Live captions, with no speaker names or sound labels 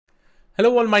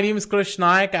Hello all, my name is Krish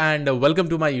Nayak and welcome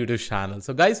to my YouTube channel.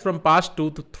 So guys, from past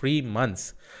 2 to 3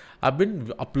 months, I've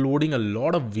been uploading a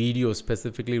lot of videos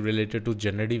specifically related to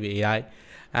generative AI,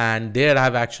 and there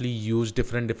I've actually used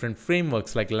different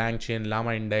frameworks like LangChain,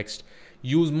 LlamaIndex,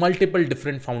 use multiple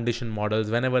different foundation models.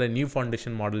 Whenever a new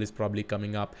foundation model is probably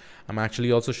coming up, I'm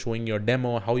actually also showing you a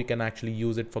demo how you can actually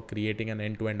use it for creating an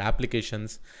end-to-end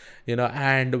applications,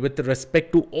 and with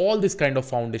respect to all this kind of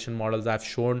foundation models, I've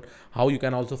shown how you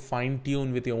can also fine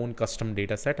tune with your own custom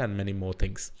data set and many more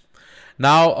things.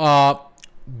 Now,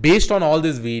 based on all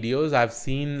these videos, I've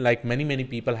seen like many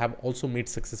people have also made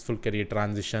successful career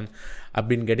transition. I've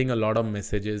been getting a lot of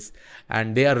messages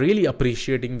and they are really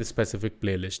appreciating the specific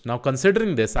playlist. Now,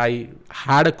 considering this, I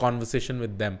had a conversation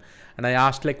with them and I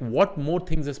asked like what more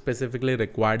things are specifically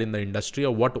required in the industry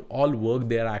or what all work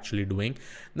they are actually doing.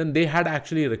 Then they had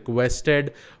actually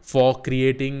requested for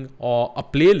creating a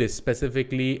playlist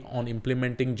specifically on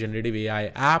implementing generative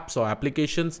AI apps or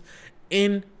applications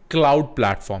in cloud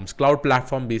platforms. Cloud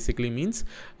platform basically means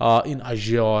in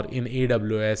Azure, in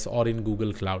AWS, or in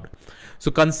Google Cloud. So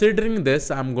considering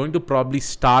this, I'm going to probably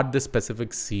start this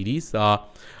specific series.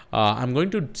 I'm going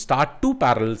to start two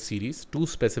parallel series, two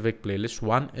specific playlists.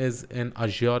 One is in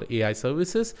Azure AI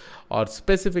services, or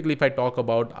specifically if I talk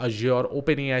about Azure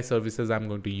OpenAI services, I'm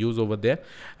going to use over there.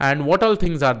 And what all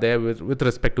things are there with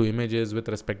respect to images, with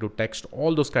respect to text,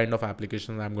 all those kind of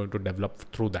applications I'm going to develop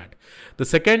through that. The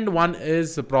second one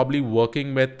is probably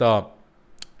working with AWS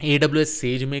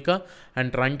SageMaker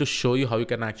and trying to show you how you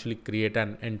can actually create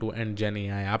an end-to-end Gen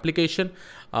AI application.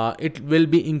 It will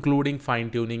be including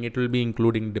fine-tuning, it will be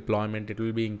including deployment, it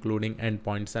will be including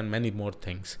endpoints and many more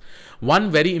things.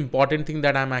 One very important thing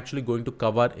that I'm actually going to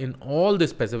cover in all this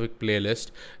specific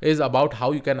playlist is about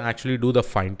how you can actually do the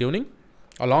fine-tuning.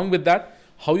 Along with that,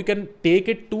 how you can take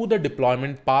it to the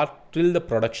deployment part till the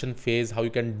production phase, how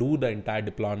you can do the entire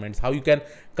deployments, how you can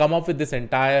come up with this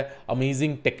entire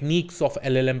amazing techniques of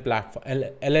LLM platform,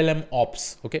 LLM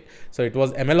ops. Okay, so it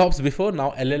was ML ops before,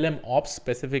 now LLM ops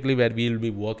specifically, where we will be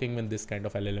working with this kind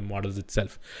of LLM models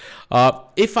itself.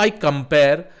 If I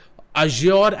compare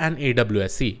Azure and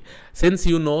AWS, since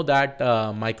you know that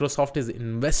Microsoft is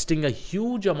investing a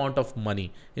huge amount of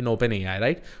money in OpenAI,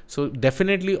 right? So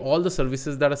definitely all the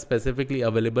services that are specifically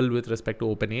available with respect to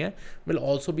OpenAI will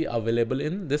also be available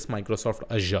in this Microsoft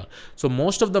Azure. So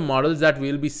most of the models that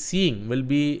we'll be seeing will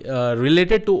be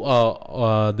related to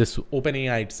this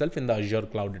OpenAI itself in the Azure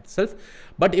cloud itself.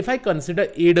 But if I consider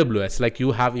AWS, like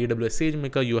you have AWS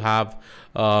SageMaker, you have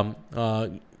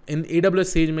in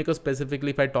AWS SageMaker specifically,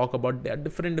 if I talk about, there are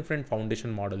different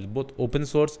foundation models, both open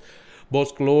source,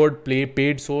 both cloud,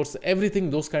 paid source, everything,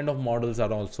 those kind of models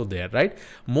are also there, right?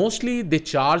 Mostly they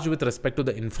charge with respect to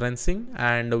the inferencing,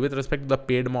 and with respect to the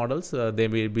paid models, they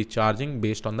will be charging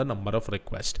based on the number of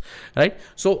requests, right?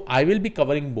 So I will be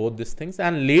covering both these things,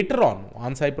 and later on,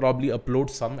 once I probably upload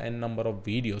some n number of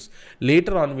videos,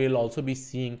 later on we'll also be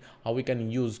seeing how we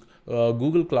can use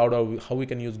Google Cloud, or how we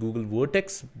can use Google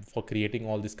Vertex for creating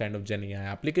all this kind of Gen AI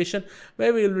application,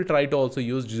 where we will try to also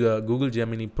use Google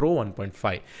Gemini Pro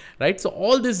 1.5, right? So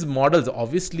all these models,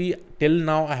 obviously till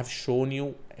now I have shown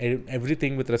you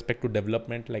everything with respect to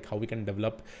development, like how we can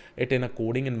develop it in a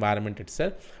coding environment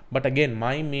itself. But again,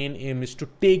 my main aim is to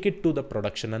take it to the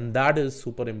production, and that is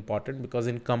super important, because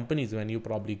in companies, when you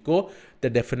probably go, they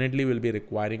definitely will be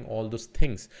requiring all those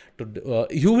things to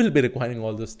you will be requiring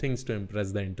all those things to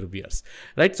impress the interviewers,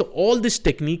 right? So all these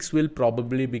techniques will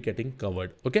probably be getting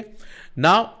covered. Okay,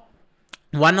 now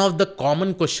one of the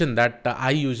common question that I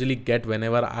usually get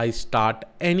whenever I start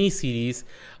any series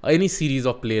of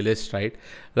playlists, right?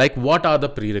 Like, what are the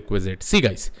prerequisites? See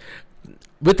guys,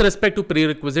 with respect to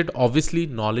prerequisite, obviously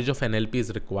knowledge of NLP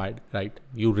is required, right?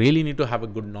 You really need to have a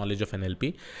good knowledge of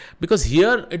NLP, because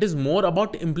here it is more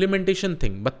about implementation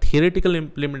thing, but theoretical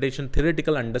implementation,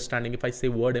 theoretical understanding. If I say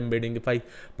word embedding, if I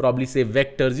probably say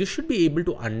vectors, you should be able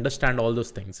to understand all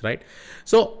those things, right?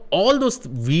 So all those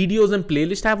videos and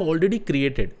playlists I have already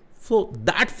created. So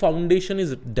that foundation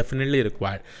is definitely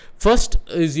required. First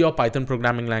is your Python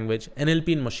programming language, NLP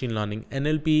in machine learning,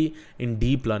 NLP in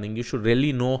deep learning. You should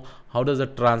really know how does a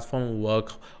transform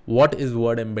work, what is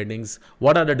word embeddings,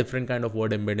 what are the different kind of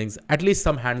word embeddings, at least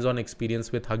some hands-on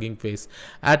experience with Hugging Face,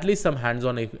 at least some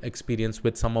hands-on experience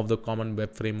with some of the common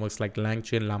web frameworks like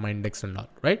LangChain, LlamaIndex and all,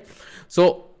 right?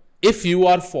 So if you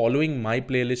are following my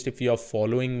playlist, if you are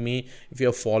following me, if you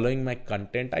are following my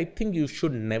content, I think you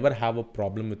should never have a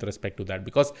problem with respect to that,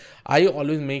 because I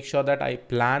always make sure that I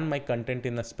plan my content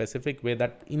in a specific way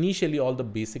that initially all the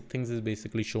basic things is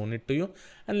basically shown it to you,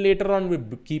 and later on we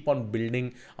keep on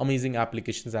building amazing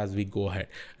applications as we go ahead,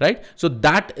 right? So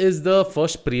that is the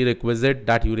first prerequisite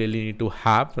that you really need to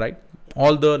have, right?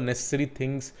 All the necessary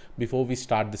things before we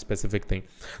start the specific thing.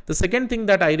 The second thing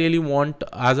that I really want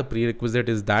as a prerequisite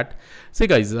is that, see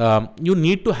guys, you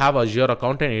need to have Azure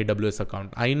account and AWS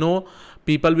account. I know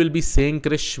people will be saying,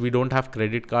 Krish, we don't have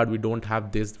credit card, we don't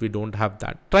have this, we don't have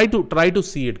that. Try to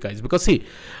see it, guys, because see,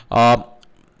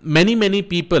 many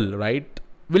people, right,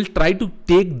 will try to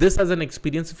take this as an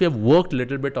experience if you have worked a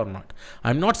little bit or not.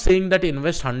 I'm not saying that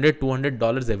invest $100,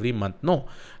 $200 every month. No,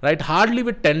 right? Hardly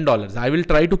with $10. I will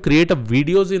try to create a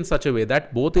videos in such a way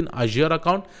that both in Azure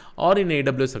account or in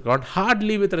AWS account,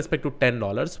 hardly with respect to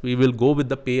 $10, we will go with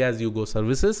the pay as you go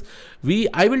services.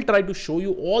 I will try to show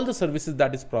you all the services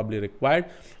that is probably required,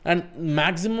 and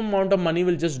maximum amount of money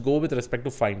will just go with respect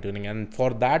to fine tuning. And for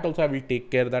that also, I will take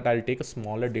care that I'll take a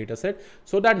smaller data set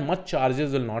so that much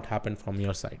charges will not happen from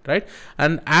your side, right?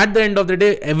 And at the end of the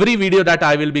day, every video that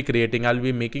I will be creating, I'll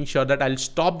be making sure that I'll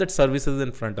stop that services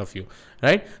in front of you,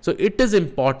 right? So it is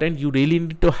important. You really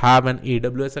need to have an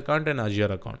AWS account and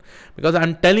Azure account, because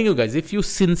I'm telling you guys, if you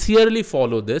sincerely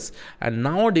follow this, and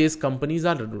nowadays companies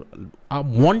are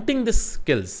wanting the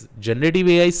skills, generative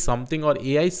AI is something, or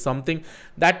AI is something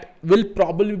that will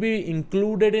probably be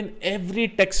included in every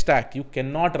tech stack. You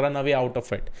cannot run away out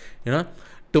of it, you know.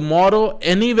 Tomorrow,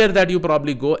 anywhere that you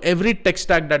probably go, every tech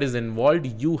stack that is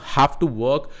involved, you have to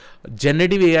work.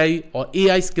 Generative AI or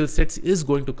AI skill sets is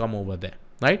going to come over there,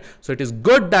 right? So it is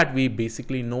good that we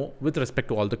basically know with respect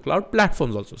to all the cloud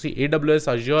platforms also. See, AWS,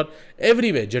 Azure,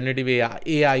 everywhere, generative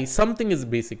AI, something is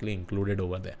basically included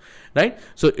over there, right?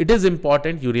 So it is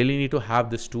important. You really need to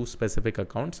have these two specific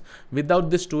accounts.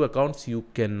 Without these two accounts, you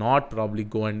cannot probably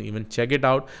go and even check it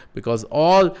out, because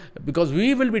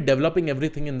we will be developing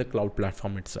everything in the cloud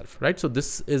platform itself, right? So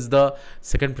this is the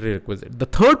second prerequisite. The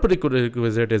third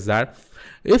prerequisite is that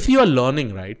if you are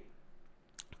learning, right,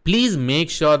 please make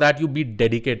sure that you be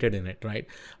dedicated in it, right?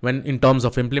 When in terms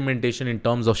of implementation, in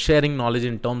terms of sharing knowledge,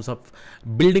 in terms of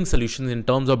building solutions, in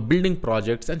terms of building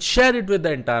projects, and share it with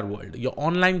the entire world. Your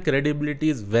online credibility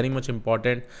is very much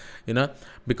important, you know,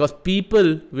 because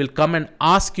people will come and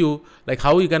ask you like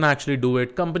how you can actually do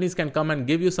it. Companies can come and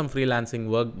give you some freelancing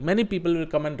work. Many people will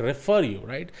come and refer you,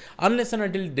 right? Unless and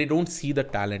until they don't see the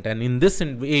talent. And in this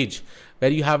age where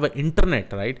you have an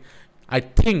internet, right, I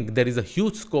think there is a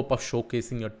huge scope of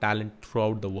showcasing your talent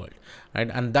throughout the world, right?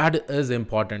 And that is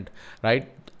important, right?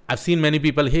 I've seen many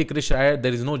people, hey Krish,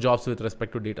 there is no jobs with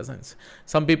respect to data science.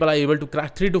 Some people are able to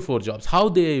crack 3 to 4 jobs. How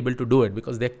they are able to do it?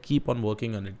 Because they keep on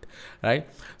working on it, right?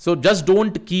 So just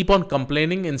don't keep on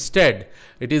complaining. Instead,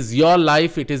 it is your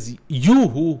life. It is you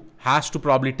who has to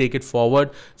probably take it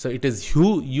forward. So it is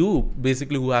you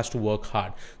basically who has to work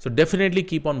hard. So definitely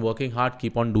keep on working hard,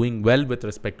 keep on doing well with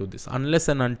respect to this. Unless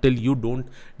and until you don't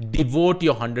devote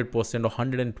your 100% or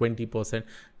 120%,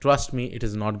 trust me, it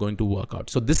is not going to work out.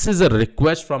 So this is a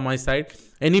request from my side.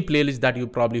 Any playlist that you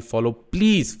probably follow,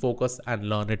 please focus and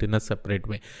learn it in a separate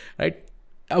way, right?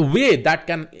 A way that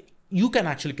you can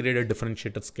actually create a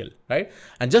differentiated skill, right?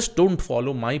 And just don't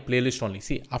follow my playlist only.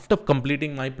 See, after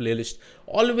completing my playlist,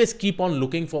 always keep on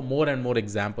looking for more and more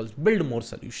examples, build more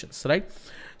solutions, right?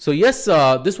 So yes,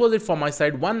 this was it from my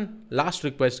side. One last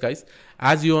request, guys.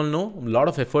 As you all know, a lot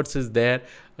of efforts is there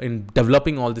in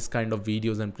developing all this kind of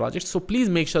videos and projects. So please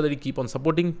make sure that you keep on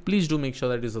supporting. Please do make sure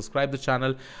that you subscribe the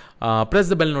channel, press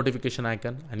the bell notification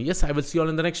icon. And yes, I will see you all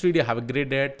in the next video. Have a great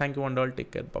day. Thank you and all.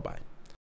 Take care. Bye-bye.